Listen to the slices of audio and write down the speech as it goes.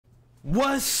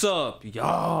What's up,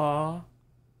 y'all?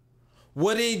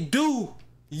 What it do?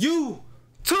 You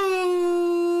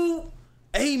too?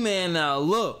 Hey man, now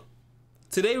look.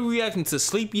 Today we reacting to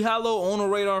Sleepy Hallow on the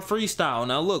Radar freestyle.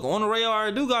 Now look, on the radar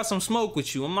I do got some smoke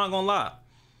with you. I'm not gonna lie.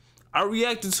 I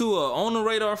reacted to a on the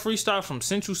radar freestyle from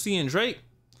Central C and Drake.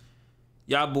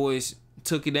 Y'all boys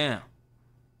took it down.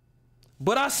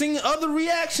 But I seen other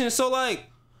reactions, so like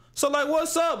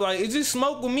what's up? Like, is this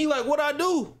smoke with me? Like, what I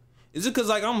do? Is it cause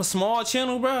like I'm a small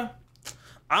channel, bro?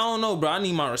 I don't know, bro. I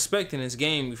need my respect in this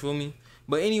game, you feel me?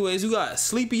 But anyways, we got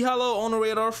Sleepy Hallow on the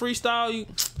Radar freestyle.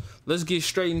 Let's get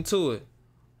straight into it.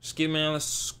 Man,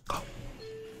 let's go.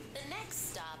 The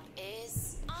next stop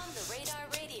is on the Radar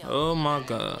Radio. Oh my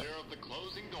god.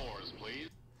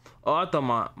 Oh, I thought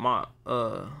my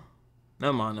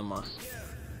never mind.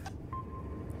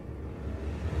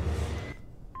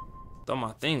 Thought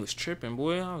my thing was tripping,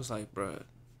 boy. I was like, bruh.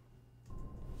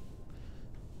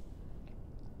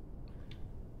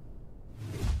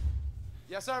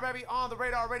 Yes, sir, baby. On the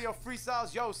Radar Radio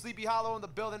freestyles. Yo, Sleepy Hallow in the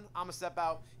building. I'ma step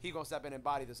out. He gonna step in and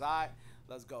body this. All right,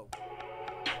 let's go.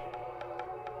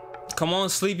 Come on,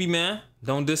 Sleepy man.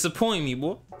 Don't disappoint me,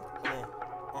 boy.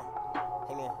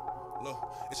 Hold on. Look,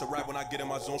 it's a rap when I get in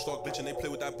my zone, start glitching. They play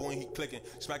with that boy and he clicking.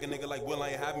 Smack a nigga like Will, I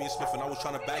ain't have me and Smith, and I was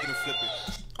trying to bag it and flip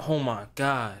it. Oh my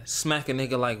god. Smack a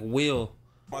nigga like Will.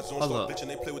 My zone start bitching,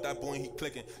 they play with that boy and he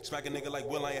clicking. Smack a nigga like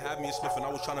Will, I ain't have me and Smith, and I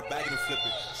was trying to bag it and flip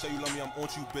it. Say you love me, I'm on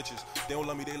to you bitches. They don't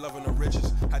love me, they loving the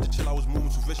riches. Had to chill, I was moving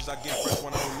too vicious. I get fresh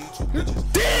when I don't need two bitches.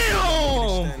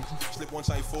 Damn! Slip once,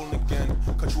 I ain't falling again.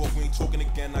 Cut you off, we ain't talking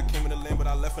again. I came in the lane, but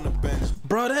I left in the Benz.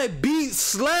 Bro, that beat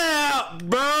slapped,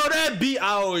 bro. That beat,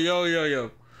 oh,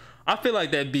 yo. I feel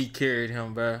like that beat carried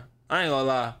him, bro. I ain't gonna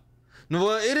lie. No,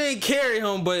 well, it didn't carry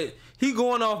him, but he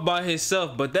going off by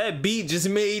himself. But that beat just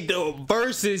made the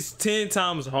verses 10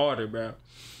 times harder, bro.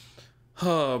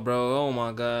 Oh, bro. Oh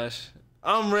my gosh.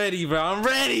 I'm ready, bro. I'm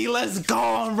ready. Let's go.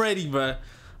 I'm ready, bro.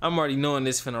 I'm already knowing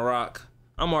this finna rock.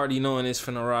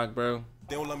 Bro.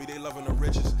 They don't love me, they loving the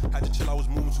riches. Had to chill, I was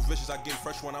moving too vicious. I get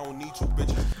fresh when I don't need two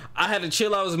bitches. I had to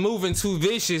chill, I was moving too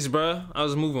vicious, bro. I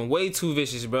was moving way too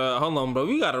vicious, bro. Hold on, bro.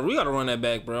 We gotta run that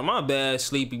back, bro. My bad,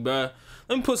 Sleepy, bro.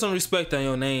 Let me put some respect on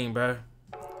your name, bro.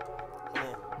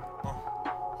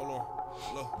 Hold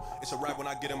on. Look, it's a rap when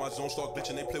I get in my zone, start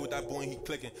glitching. They play with that boy and he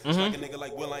clicking. Smack a nigga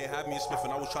like Will, I ain't have me and Smith,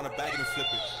 and I was trying to bag it and flip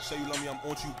it. Say you love me, I'm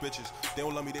on to you bitches. They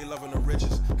don't love me, they loving the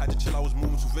riches. Had to chill, I was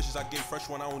moving too vicious. I get fresh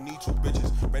when I don't need two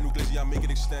bitches. Brand new glizzy, I make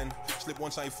it extend. Slip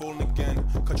once, I ain't falling again.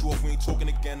 Cut you off, we ain't talking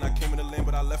again. I came in the lane,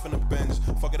 but I left in the Benz.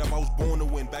 Fuck it up, I was born to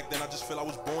win. Back then, I just feel I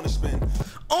was born to spin.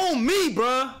 On me,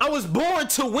 bro. I was born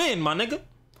to win, my nigga.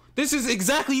 This is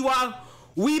exactly why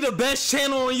we the best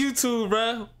channel on YouTube,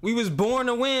 bro. We was born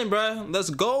to win, bro. Let's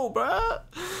go, bro.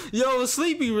 Yo,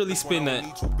 Sleepy really spin that.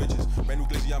 Brand new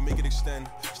glizzy, I make it extend.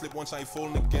 Slip once, I ain't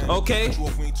falling again. Okay. Cut you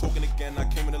off, we ain't talking again. I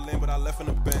came in the lane, but I left in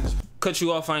the Benz. Cut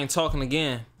you off, I ain't talking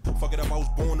again. Fuck it up, I was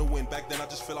born to win. Back then, I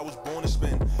just feel I was born to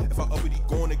spin. If I up it, he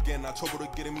going again. I told her to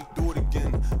get in me, do it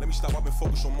again. Let me stop, I've been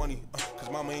focused on money. Cause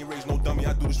mama ain't raised no dummy.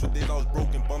 I do this for days, I was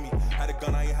broken, bummy. Had a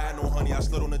gun, I ain't had no honey. I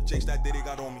slid on the jakes that day they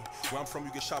got on me. Where I'm from,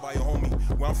 you get shot by your homie.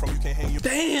 Where I'm from, you can't hang your...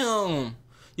 Damn!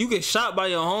 You get shot by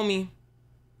your homie.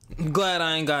 I'm glad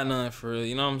I ain't got none for real,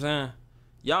 you know what I'm saying?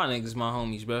 Y'all niggas my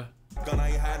homies, bro. Gun, I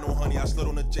ain't had no honey. I slid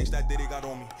on the jakes that day they got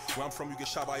on me. Where I'm from, you get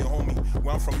shot by your homie.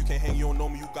 Where I'm from, you can't hang, you don't know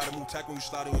me. You gotta move tack when you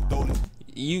slide in with dolly.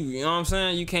 You know what I'm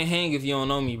saying? You can't hang if you don't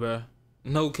know me, bro.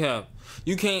 No cap.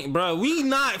 You can't, bro. We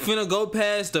not finna go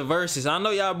past the verses. I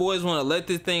know y'all boys wanna let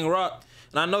this thing rock,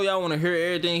 and I know y'all wanna hear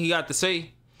everything he got to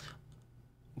say.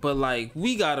 But like,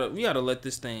 we gotta let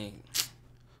this thing.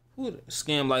 Who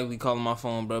scam likely calling my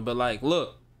phone, bro? But like,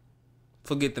 look,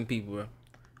 forget them people, bro.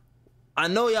 I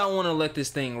know y'all want to let this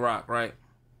thing rock, right?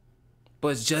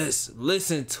 But just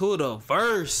listen to the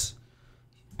verse.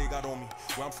 They got on me.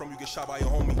 Where I'm from, you get shot by your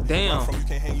homie. Damn. Where I'm from, you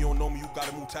can't hang, you don't know me. You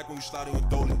gotta move tack when you slide in with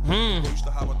dolly. Used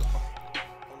to have a...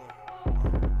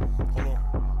 Hold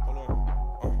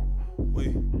on.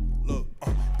 Wait. Look.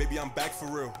 Baby, I'm back for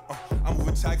real. I'm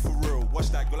moving tag for real. What's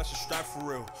that, girl? That's a strap for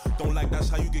real. Don't like that's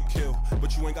how you get killed.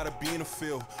 But you ain't gotta be in the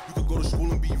field. You could go to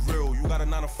school and be real. You got a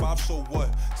 9 to 5, so what?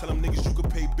 Tell them niggas you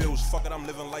could pay bills. Fuck it, I'm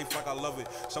living life like I love it.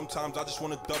 Sometimes I just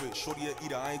wanna dub it. Shorty a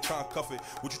eater, I ain't trying to cuff it.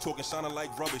 What you talking sounding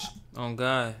like rubbish. Oh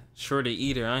God, shorty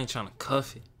eater, I ain't trying to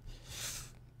cuff it.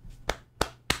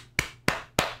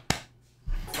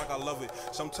 Like I love it.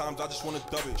 Sometimes I just wanna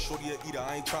dub it. Shorty a eater,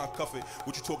 I ain't trying to cuff it.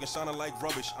 What you talking sounding like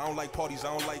rubbish. I don't like parties,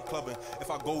 I don't like clubbing.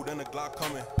 If I go, then the Glock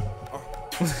coming.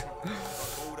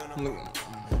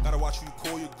 Gotta watch who you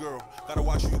call your girl. Gotta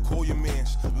watch who you call your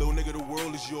mans. Little nigga, the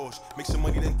world is yours. Make some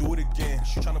money, then do it again.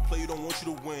 She tryna play, you don't want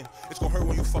you to win. It's gonna hurt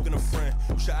when you fucking a friend.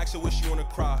 You should ask her where she wanna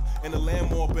cry. In the land,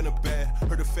 more up in the bed.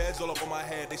 Heard the feds all up on my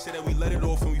head. They said that we let it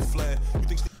off and we fled. You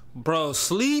think Bro,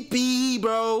 Sleepy,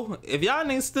 bro. If y'all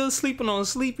niggas still sleeping on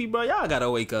Sleepy, bro, y'all gotta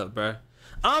wake up, bro.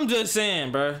 I'm just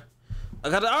saying, bro. I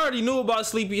already knew about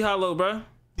Sleepy Hallow, bro.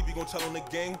 Sleepy gon' tell on the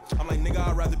gang? I'm like, nigga,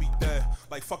 I'd rather be dead.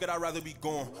 Like, fuck it, I'd rather be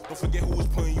gone. Don't forget who was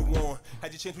putting you on.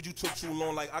 Had your chance, but you took too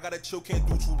long. Like, I gotta chill, can't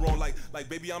do too wrong. Like,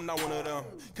 baby, I'm not one of them.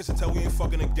 Kiss and tell we ain't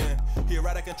fucking again. He a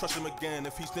rat, I can trust him again.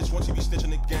 If he snitch once, he be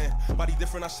snitching again. Body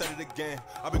different, I said it again.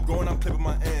 I've been growing, I'm clipping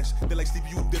my ends. They like, Sleepy,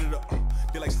 you did it.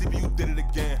 They like, Sleepy, you did it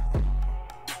again.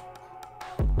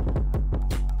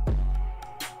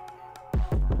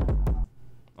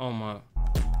 Oh my.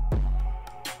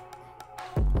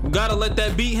 We gotta let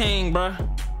that beat hang, bro.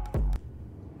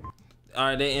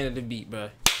 Alright, they ended the beat, bro.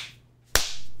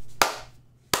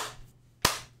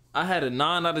 I had a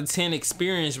 9 out of 10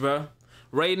 experience, bro.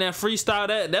 Rating that freestyle,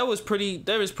 that was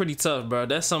pretty tough, bro.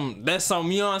 That's some, you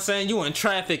know what I'm saying? You in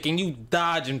traffic and you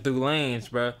dodging through lanes,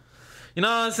 bro. You know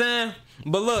what I'm saying?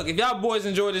 But look, if y'all boys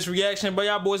enjoyed this reaction, bro,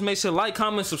 y'all boys make sure to like,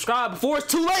 comment, subscribe before it's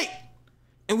too late.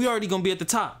 And we already gonna be at the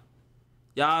top.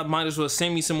 Y'all might as well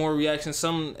send me some more reactions,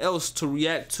 something else to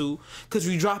react to. Cause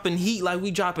we dropping heat like we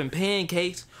dropping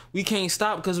pancakes. We can't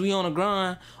stop because we on the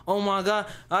grind. Oh my God.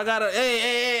 I gotta,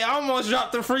 hey, I almost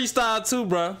dropped the freestyle too,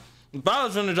 bro. If I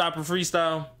was gonna drop a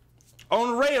freestyle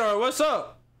on the radar, what's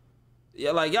up?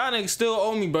 Yeah, like y'all niggas still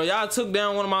owe me, bro. Y'all took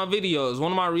down one of my videos,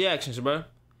 one of my reactions, bro.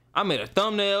 I made a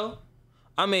thumbnail.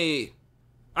 I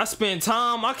spent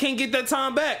time. I can't get that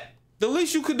time back. The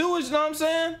least you could do is, you know what I'm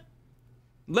saying?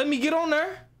 Let me get on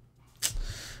there.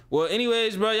 Well,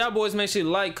 anyways, bro, y'all boys make sure to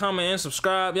like, comment, and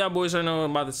subscribe. Y'all boys already know what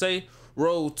I'm about to say.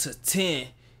 Roll to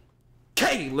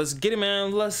 10K. Let's get it,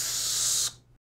 man. Let's